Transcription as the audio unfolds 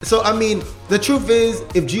So, I mean, the truth is,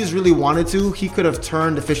 if Jesus really wanted to, he could have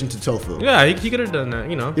turned the fish into tofu. Yeah, he could have done that,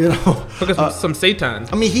 Look at some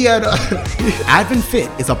seitan. I mean, he had... Advent Fit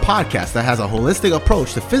is a podcast that has a holistic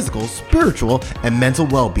approach to physical, spiritual, and mental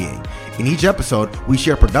well-being. In each episode, we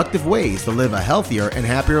share productive ways to live a healthier and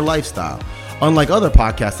happier lifestyle. Unlike other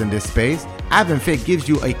podcasts in this space, Advent Fit gives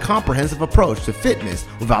you a comprehensive approach to fitness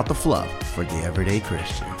without the fluff for the everyday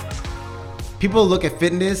Christian. People look at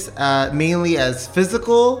fitness mainly as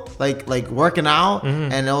physical, like working out,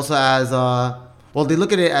 and also as they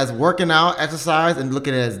look at it as working out, exercise, and look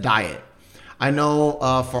at it as diet. I know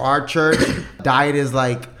for our church, diet is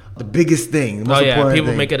like the biggest thing. The most important people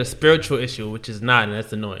thing. make it a spiritual issue, which is not, and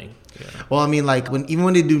that's annoying. Yeah. Well, I mean, like even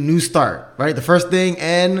when they do New Start, right? The first thing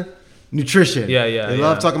and nutrition. They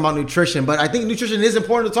love talking about nutrition, but I think nutrition is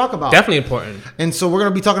important to talk about. Definitely important. And so we're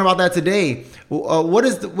going to be talking about that today. What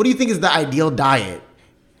do you think is the ideal diet?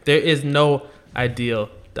 There is no ideal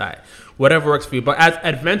diet. Whatever works for you. But as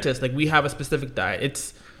Adventists, like we have a specific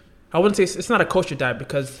diet. I wouldn't say it's not a kosher diet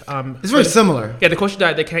because it's very similar. Yeah, the kosher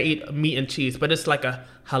diet, they can't eat meat and cheese, but it's like a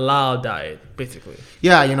halal diet, basically.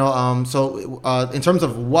 Yeah, so in terms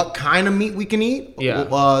of what kind of meat we can eat,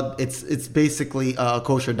 it's basically a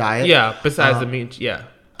kosher diet. Yeah, besides the meat,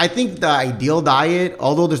 I think the ideal diet,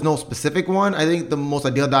 although there's no specific one, I think the most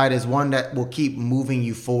ideal diet is one that will keep moving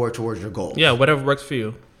you forward towards your goals. Yeah, whatever works for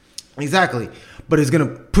you. Exactly. But it's going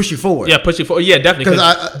to push you forward. Yeah, push you forward. Yeah, definitely.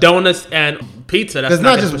 Because donuts and pizza, that's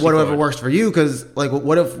not just whatever works for you. Because like,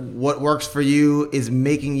 what if what works for you is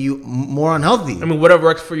making you more unhealthy? I mean, whatever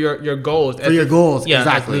works for your goals. For your goals, yeah,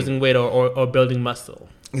 exactly. Like losing weight or building muscle.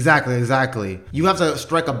 Exactly. You have to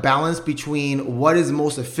strike a balance between what is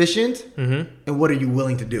most efficient and what are you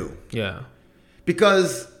willing to do. Yeah.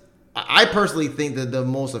 Because I personally think that the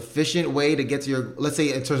most efficient way to get to your, let's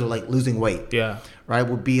say in terms of like losing weight, right,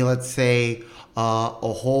 would be, let's say,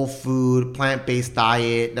 a whole food, plant-based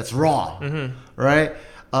diet that's raw, right?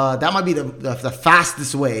 That might be the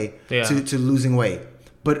fastest way to losing weight.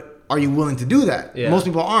 But are you willing to do that? Yeah. Most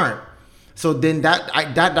people aren't. So then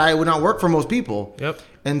that diet would not work for most people. Yep.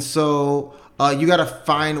 And so you got to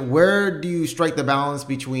find, where do you strike the balance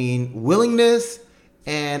between willingness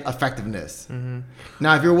and effectiveness?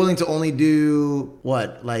 Now, if you're willing to only do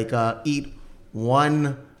eat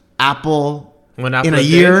one apple in a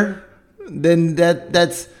year, then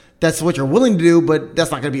that's what you're willing to do, but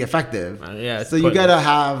that's not going to be effective. So you got to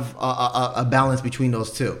have a balance between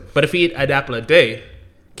those two. But if you eat an apple a day,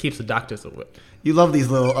 keeps the doctors away. You love these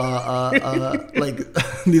little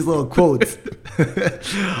these little quotes.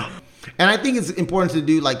 And I think it's important to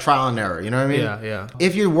do like trial and error. You know what I mean? Yeah.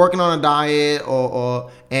 If you're working on a diet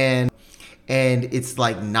and it's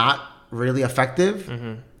like not really effective,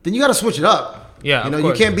 then you got to switch it up. Yeah,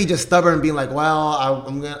 you can't be just stubborn and being like, well,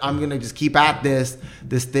 I'm gonna just keep at this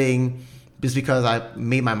thing just because I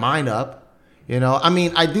made my mind up. I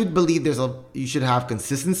mean, I do believe you should have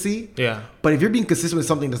consistency. Yeah. But if you're being consistent with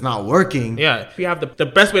something that's not working. Yeah. If you have the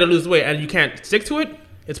best way to lose weight and you can't stick to it,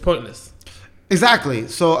 it's pointless. Exactly.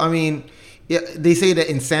 So, I mean, they say that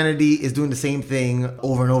insanity is doing the same thing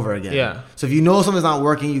over and over again. Yeah. So if you know something's not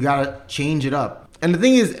working, you got to change it up. And the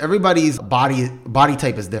thing is, everybody's body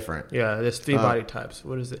type is different. Yeah. There's 3 body types.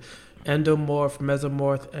 What is it? Endomorph,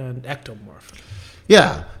 mesomorph, and ectomorph.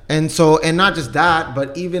 Yeah. And not just that,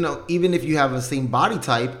 but even if you have the same body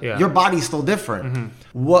type, your body's still different.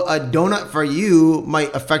 What a donut for you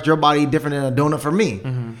might affect your body different than a donut for me.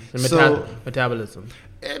 So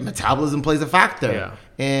metabolism plays a factor,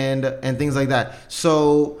 and things like that.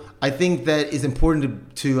 So I think that it's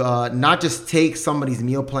important to not just take somebody's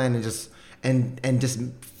meal plan and just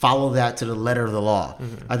follow that to the letter of the law.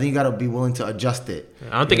 I think you got to be willing to adjust it.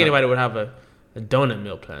 I don't think anybody would have a donut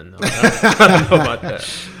meal plan, though. I don't know about that.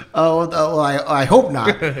 I hope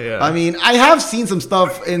not. I mean, I have seen some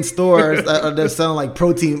stuff in stores that sound like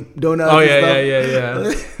protein donuts. Oh,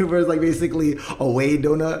 yeah. Where it's like basically a whey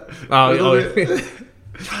donut.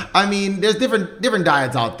 I mean, there's different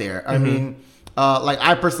diets out there. I mean, like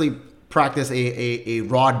I personally practice a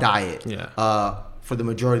raw diet for the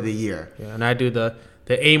majority of the year. Yeah, and I do the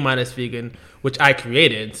A- vegan, which I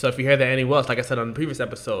created. So if you hear that anywhere else, like I said on the previous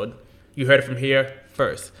episode, you heard it from here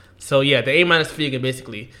first. So yeah, the A- vegan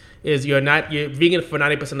basically is you're vegan for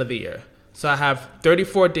 90% of the year. So I have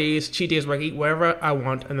 34 days, cheat days where I eat wherever I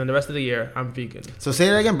want, and then the rest of the year I'm vegan. So say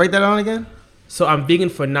that again, break that down again. So I'm vegan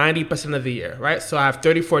for 90% of the year, right? So I have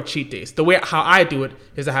 34 cheat days. How I do it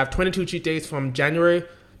is I have 22 cheat days from January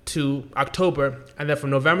to October, and then from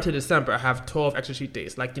November to December, I have 12 extra cheat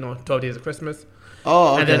days, like 12 days of Christmas.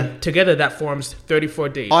 Oh, okay. And then together that forms 34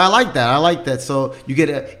 days. Oh, I like that. So you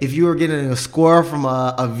get if you were getting a score from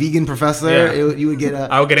a vegan professor, you would get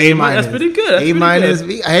I would get A minus. That's pretty good. A minus.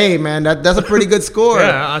 Hey, man, that's a pretty good score.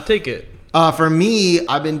 Yeah, I'll take it. For me,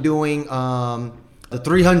 I've been doing the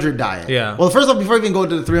 300 diet. Yeah. Well, first off, before we even go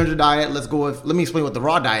to the 300 diet, let me explain what the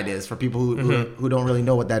raw diet is for people who don't really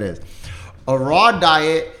know what that is. A raw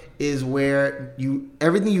diet is where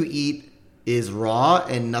everything you eat is raw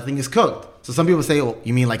and nothing is cooked. So some people say, "Oh,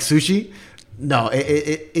 you mean like sushi?" No,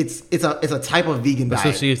 it's a type of vegan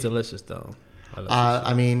diet. Sushi is delicious, though.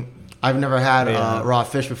 I mean, I've never had raw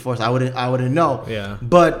fish before, so I wouldn't know. Yeah.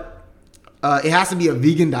 But it has to be a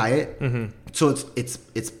vegan diet, so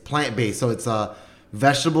it's plant based. So it's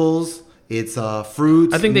vegetables, it's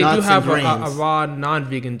fruits. I think they nuts, do have and a raw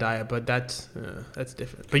non-vegan diet, but that's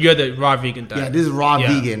different. But you're the raw vegan diet. Yeah, this is raw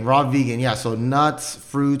vegan. Raw vegan, yeah. So nuts,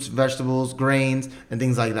 fruits, vegetables, grains, and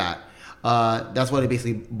things like that. That's what it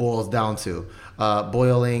basically boils down to.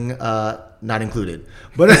 Boiling, not included.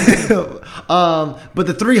 But but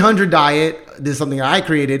the 300 diet, this is something that I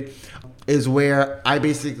created, is where I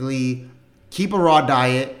basically keep a raw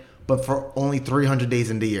diet, but for only 300 days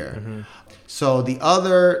in the year. So the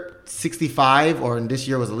other 65, or in this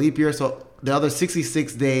year was a leap year, so the other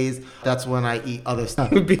 66 days, that's when I eat other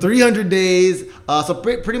stuff. 300 days, so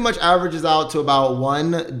pretty much averages out to about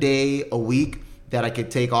 1 day a week that I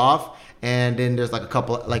could take off. And then there's like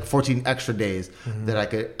 14 extra days that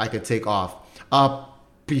I could take off.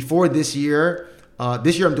 Before this year I'm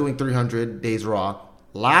doing 300 days raw.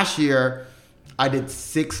 Last year, I did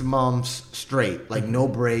 6 months straight, like no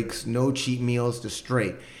breaks, no cheat meals, just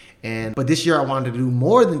straight. But this year I wanted to do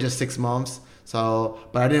more than just 6 months. But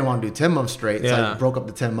I didn't want to do 10 months straight. So I broke up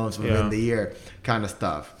the 10 months within the year kind of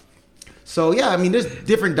stuff. So yeah, I mean, there's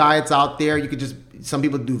different diets out there. Some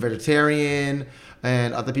people do vegetarian,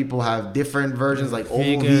 and other people have different versions like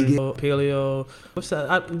vegan, paleo. What's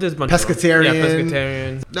that? There's a bunch pescatarian. Yeah,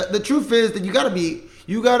 pescatarian. The truth is that you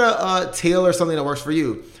gotta tailor something that works for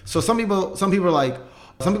you. So some people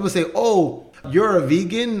say, "Oh, you're a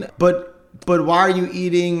vegan, but why are you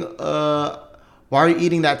eating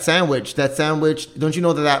that sandwich? That sandwich, don't you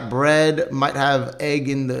know that bread might have egg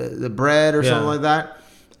in the bread or something like that?"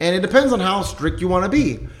 And it depends on how strict you want to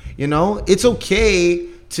be. It's okay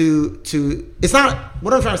to it's not,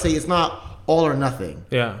 what I'm trying to say, it's not all or nothing.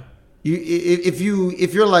 Yeah. If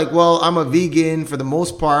you're like, well, I'm a vegan for the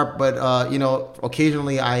most part, but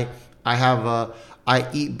occasionally I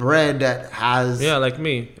eat bread that has like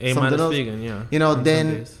me, A minus vegan,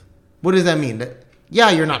 then what does that mean?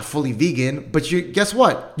 You're not fully vegan, but guess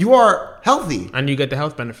what? You are healthy, and you get the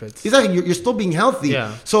health benefits. Exactly, you're still being healthy.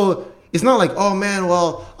 Yeah. So it's not like, oh man,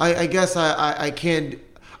 well, I guess I can't.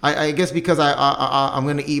 I guess because I'm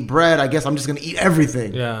gonna eat bread, I guess I'm just gonna eat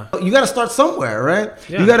everything. Yeah. You gotta start somewhere, right?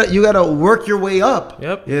 Yeah. You gotta work your way up.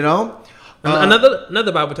 Yep.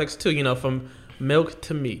 Another Bible text too. From milk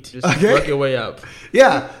to meat, just work your way up.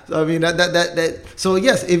 Yeah. So, I mean that. So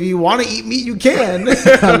yes, if you want to eat meat, you can.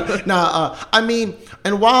 I mean,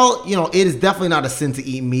 and while it is definitely not a sin to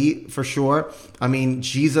eat meat for sure. I mean,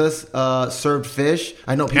 Jesus served fish.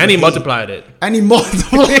 I know people. And he multiplied it. And he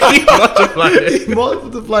multiplied. He multiplied it. He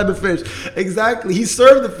multiplied the fish. Exactly. He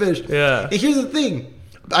served the fish. Yeah. And here's the thing.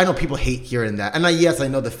 I know people hate hearing that. And I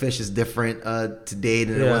know the fish is different today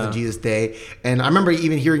than it was in Jesus' day. And I remember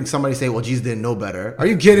even hearing somebody say, well, Jesus didn't know better. Are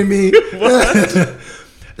you kidding me?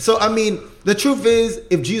 So, I mean, the truth is,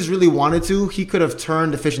 if Jesus really wanted to, he could have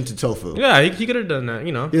turned the fish into tofu. Yeah, he could have done that,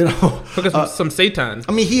 Cook us some seitan.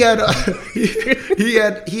 I mean, he had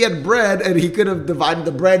he had bread, and he could have divided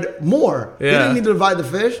the bread more. Yeah. He didn't need to divide the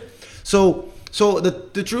fish. So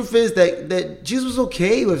the truth is that Jesus was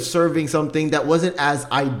okay with serving something that wasn't as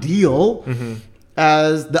ideal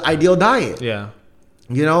as the ideal diet. Yeah.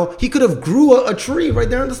 He could have grew a tree right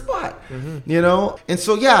there on the spot. And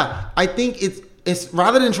so I think it's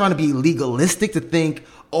rather than trying to be legalistic to think,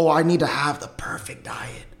 oh, I need to have the perfect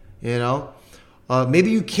diet. Maybe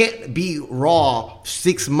you can't be raw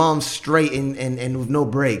 6 months straight and with no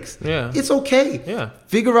breaks. Yeah. It's okay. Yeah.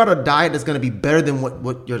 Figure out a diet that's going to be better than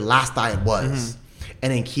what your last diet was.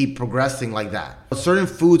 And then keep progressing like that. Certain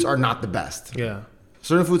foods are not the best. Yeah.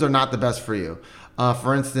 Certain foods are not the best for you.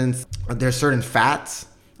 For instance, there's certain fats.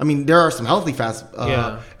 I mean, there are some healthy fats,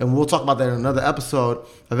 and we'll talk about that in another episode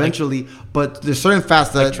eventually. But there's certain fats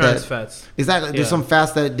that trans fats. Exactly. There's some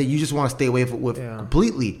fats that you just want to stay away with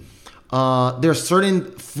completely. There's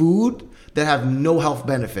certain food that have no health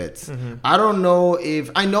benefits. I don't know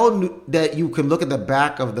I know that you can look at the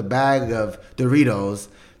back of the bag of Doritos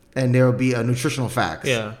and there will be a nutritional facts.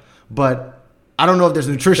 Yeah. But I don't know if there's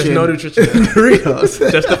nutrition. There's no nutrition in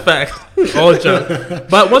Doritos. Just a fact. All junk.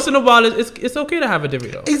 But once in a while, it's okay to have a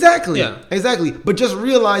Dorito. Exactly. Yeah. Exactly. But just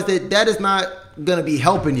realize that is not gonna be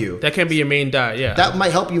helping you. That can be your main diet. Yeah. That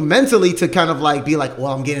might help you mentally to kind of like be like, well,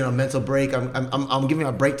 I'm getting a mental break. I'm giving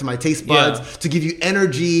a break to my taste buds to give you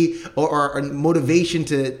energy or motivation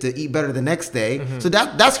to eat better the next day. Mm-hmm. So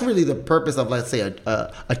that's really the purpose of, let's say,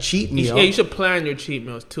 a cheat meal. You should plan your cheat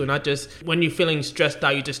meals too, not just when you're feeling stressed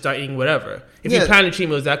out, you just start eating whatever. If you plan your cheat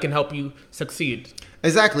meals, that can help you succeed.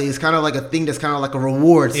 Exactly. It's kind of like a thing that's kind of like a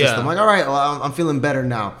reward system. Like, all right, well, I'm feeling better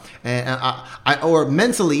now. And or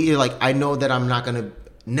mentally, you're like, I know that I'm not going to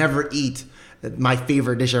never eat my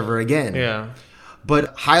favorite dish ever again. Yeah.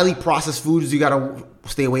 But highly processed foods you got to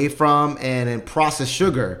stay away from. And then processed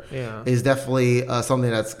sugar is definitely something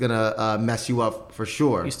that's going to mess you up for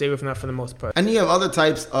sure. You stay away from that for the most part. And you have other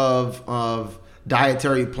types of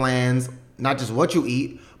dietary plans, not just what you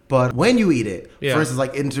eat, but when you eat it. Yeah. For instance,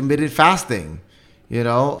 like intermittent fasting. You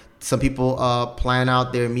know, some people plan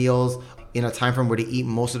out their meals in a time frame where they eat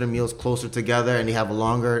most of their meals closer together and they have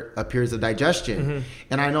longer periods of digestion. Mm-hmm.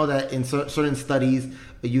 And I know that in certain studies,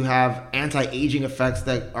 you have anti-aging effects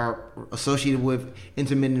that are associated with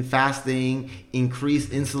intermittent fasting,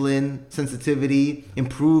 increased insulin sensitivity,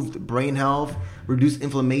 improved brain health, reduced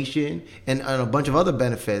inflammation, and a bunch of other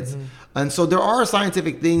benefits. Mm-hmm. And so there are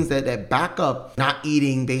scientific things that back up not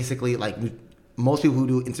eating, basically, like most people who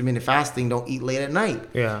do intermittent fasting don't eat late at night.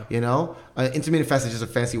 Yeah. You know, intermittent fasting is just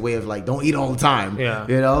a fancy way of like, don't eat all the time. Yeah.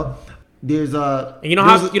 You know, there's you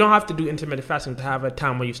don't have to do intermittent fasting to have a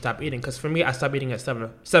time where you stop eating. Because for me, I stop eating at 7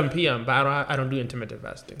 p.m. But I don't do intermittent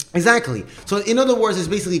fasting. Exactly. So in other words, it's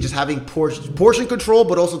basically just having portion control,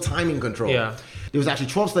 but also timing control. Yeah. There was actually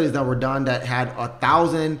 12 studies that were done that had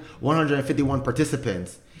 1,151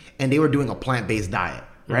 participants, and they were doing a plant-based diet,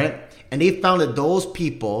 right? Mm-hmm. And they found that those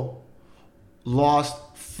people lost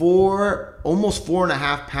almost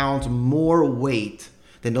 4.5 pounds more weight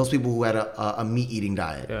than those people who had a meat-eating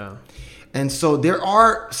diet. Yeah. And so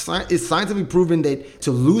it's scientifically proven that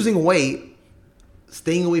to losing weight,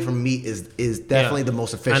 staying away from meat is definitely the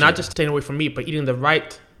most efficient. And not just staying away from meat, but eating the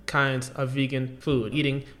right kinds of vegan food.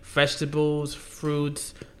 Eating vegetables,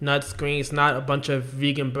 fruits, nuts, greens, not a bunch of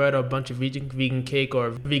vegan bread or a bunch of vegan cake or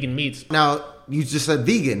vegan meats. Now, you just said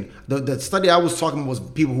vegan. The study I was talking about was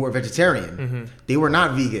people who were vegetarian. Mm-hmm. They were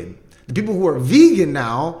not vegan. The people who are vegan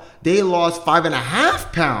now, they lost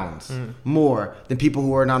 5.5 pounds more than people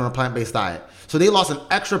who are not on a plant-based diet. So they lost an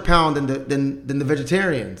extra pound than the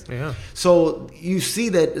vegetarians. Yeah. So you see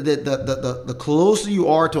that the closer you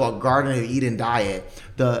are to a Garden of Eden diet,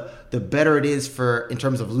 the better it is in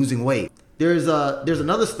terms of losing weight. There's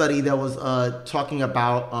another study that was talking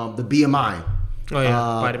about the BMI. Oh yeah,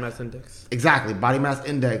 body mass index. Exactly, body mass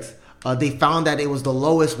index. They found that it was the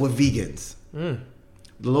lowest with vegans.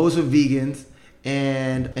 The lowest with vegans,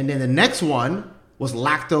 and then the next one was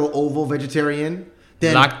lacto-ovo vegetarian.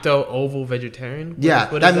 Then, lacto-ovo vegetarian?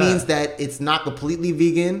 What that means that it's not completely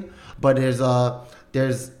vegan, but they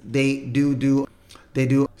do.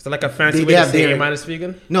 Is it like a fancy way to say A-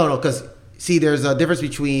 vegan? No, because see, there's a difference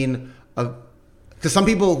between because some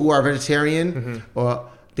people who are vegetarian or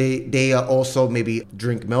they also maybe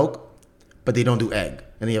drink milk, but they don't do egg,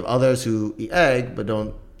 and you have others who eat egg but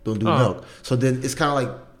don't do milk. So then it's kind of like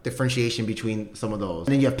differentiation between some of those.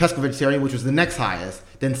 And then you have pesco-vegetarian, which was the next highest.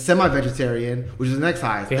 Then semi-vegetarian, which is the next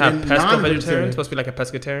highest. They have pesco-vegetarian, supposed to be like a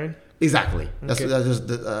pescatarian? Exactly. That's just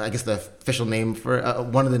I guess the official name for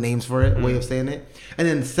one of the names for it, way of saying it. And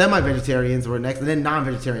then semi-vegetarians were next, and then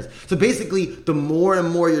non-vegetarians. So basically, the more and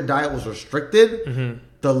more your diet was restricted,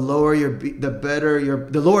 the lower the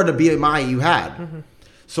lower the BMI you had.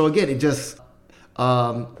 So again, it just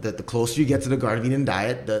the closer you get to the Garden of Eden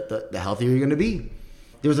diet, the healthier you're going to be.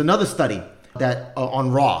 There was another study that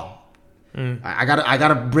on raw. I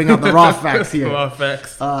gotta bring out the raw facts here. Raw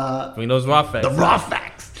facts. Bring those raw facts. The raw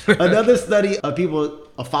facts. Another study of people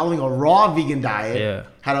following a raw vegan diet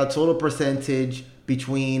had a total percentage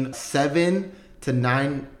between 7 to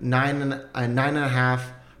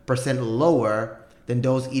 9.5% lower than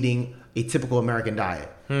those eating a typical American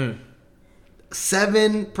diet.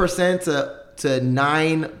 7% to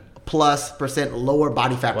 9+% lower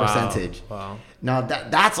body fat percentage. Wow. Now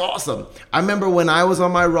that's awesome. I remember when I was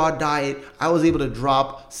on my raw diet, I was able to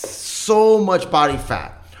drop so much body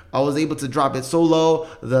fat. I was able to drop it so low.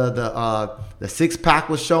 The six pack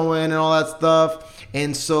was showing and all that stuff.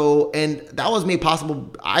 And that was made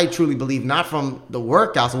possible, I truly believe, not from the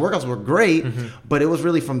workouts. The workouts were great, but it was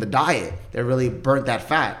really from the diet that really burnt that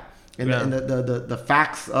fat. And the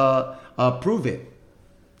facts prove it.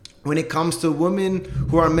 when it comes to women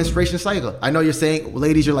who are on menstruation cycle. I know you're saying,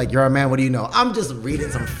 ladies, you're like, you're a man, what do you know? I'm just reading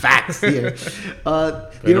some facts here.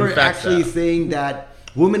 We're actually saying that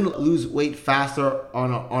women lose weight faster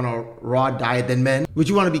on a raw diet than men. What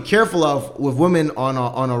you want to be careful of with women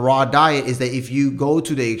on a raw diet is that if you go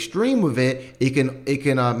to the extreme with it, it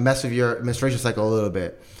can mess with your menstruation cycle a little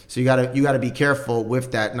bit. So you gotta be careful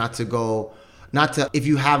with that, not to if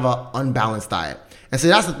you have an unbalanced diet. And so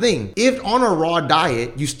that's the thing. If on a raw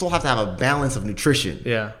diet, you still have to have a balance of nutrition.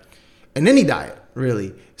 Yeah. In any diet,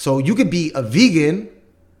 really. So you could be a vegan,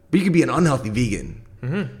 but you could be an unhealthy vegan.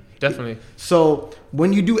 Mm-hmm. Definitely. So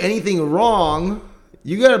when you do anything wrong,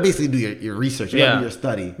 you gotta basically do your research. You gotta do your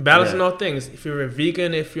study. Balancing all things. If you're a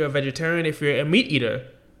vegan, if you're a vegetarian, if you're a meat eater,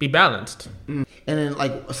 be balanced. And then,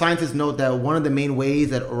 like, scientists note that one of the main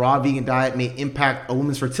ways that a raw vegan diet may impact a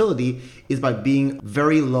woman's fertility is by being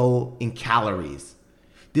very low in calories.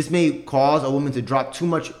 This may cause a woman to drop too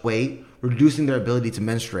much weight, reducing their ability to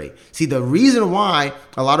menstruate. See, the reason why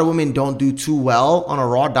a lot of women don't do too well on a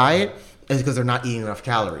raw diet is because they're not eating enough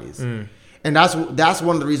calories. And that's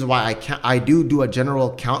one of the reasons why I do a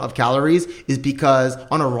general count of calories, is because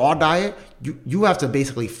on a raw diet, you have to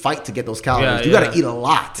basically fight to get those calories. You got to eat a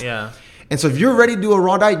lot. Yeah. And so if you're ready to do a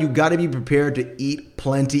raw diet, you got to be prepared to eat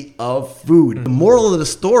plenty of food. The moral of the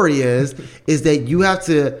story is that you have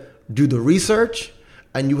to do the research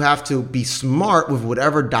and you have to be smart with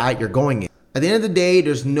whatever diet you're going in. At the end of the day,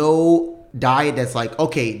 there's no diet that's like,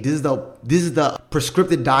 okay, this is the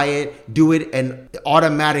prescriptive diet, do it, and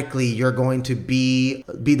automatically you're going to be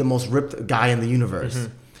the most ripped guy in the universe.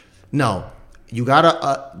 No, you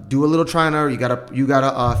gotta do a little trial and error. You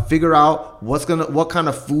gotta figure out what kind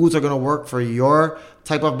of foods are gonna work for your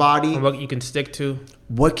type of body, and what you can stick to.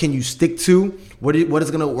 What can you stick to? What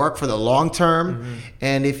is gonna work for the long term?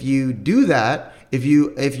 And if you do that, if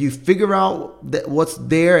you figure out what's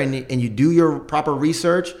there and you do your proper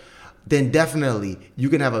research, then definitely you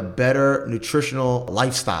can have a better nutritional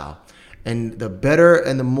lifestyle. And the better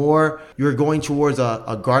and the more you're going towards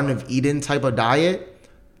a Garden of Eden type of diet,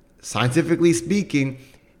 scientifically speaking,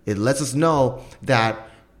 it lets us know that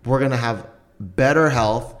we're going to have better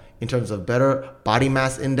health in terms of better body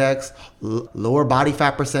mass index, lower body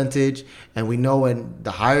fat percentage. And we know when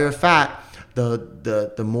the higher fat,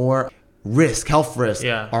 the more health risks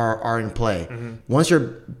are in play. Once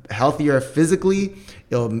you're healthier physically,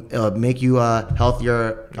 it'll make you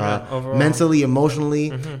healthier mentally,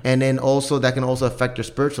 emotionally, and then also that can also affect your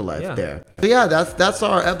spiritual life there. So yeah, that's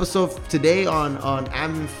our episode today on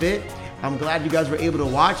Advent Fit. I'm glad you guys were able to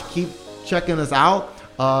watch. Keep checking us out.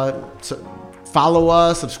 Follow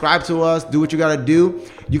us, subscribe to us, do what you gotta do.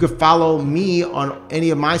 You can follow me on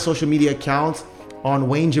any of my social media accounts on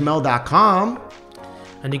WayneJamel.com.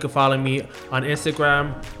 And you can follow me on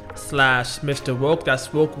Instagram /Mr. Woke.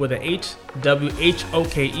 That's Woke with a H,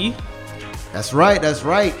 WHOKE. That's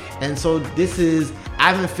right. And so this is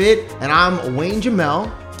Advent Fit, and I'm Wayne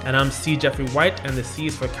Jamel. And I'm C. Jeffrey White, and the C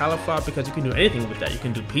is for cauliflower because you can do anything with that. You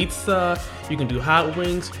can do pizza, you can do hot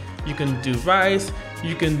wings, you can do rice,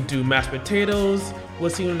 you can do mashed potatoes.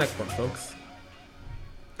 We'll see you in the next one, folks.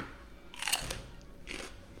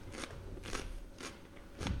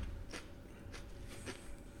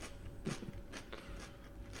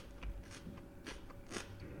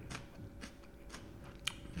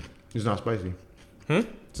 It's not spicy.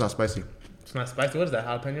 It's not spicy. It's not spicy? What is that,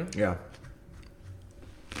 jalapeno? Yeah.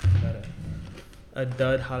 A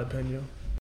dud jalapeno.